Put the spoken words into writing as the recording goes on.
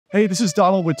Hey, this is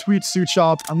Donald with Tweed Suit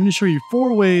Shop. I'm going to show you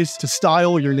 4 ways to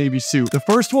style your Navy suit. The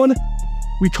first one,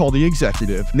 we call the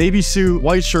executive. Navy suit,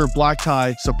 white shirt, black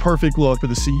tie. It's a perfect look for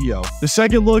the CEO. The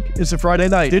second look is a Friday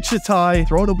night. Ditch the tie,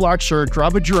 throw in a black shirt,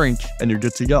 grab a drink, and you're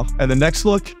good to go. And the next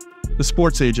look, the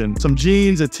sports agent. Some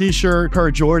jeans, a t-shirt, pair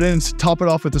of Jordans, top it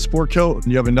off with a sport coat,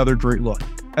 and you have another great look.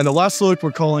 And the last look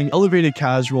we're calling elevated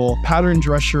casual, patterned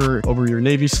dress shirt over your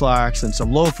Navy slacks and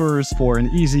some loafers for an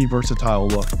easy, versatile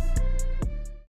look.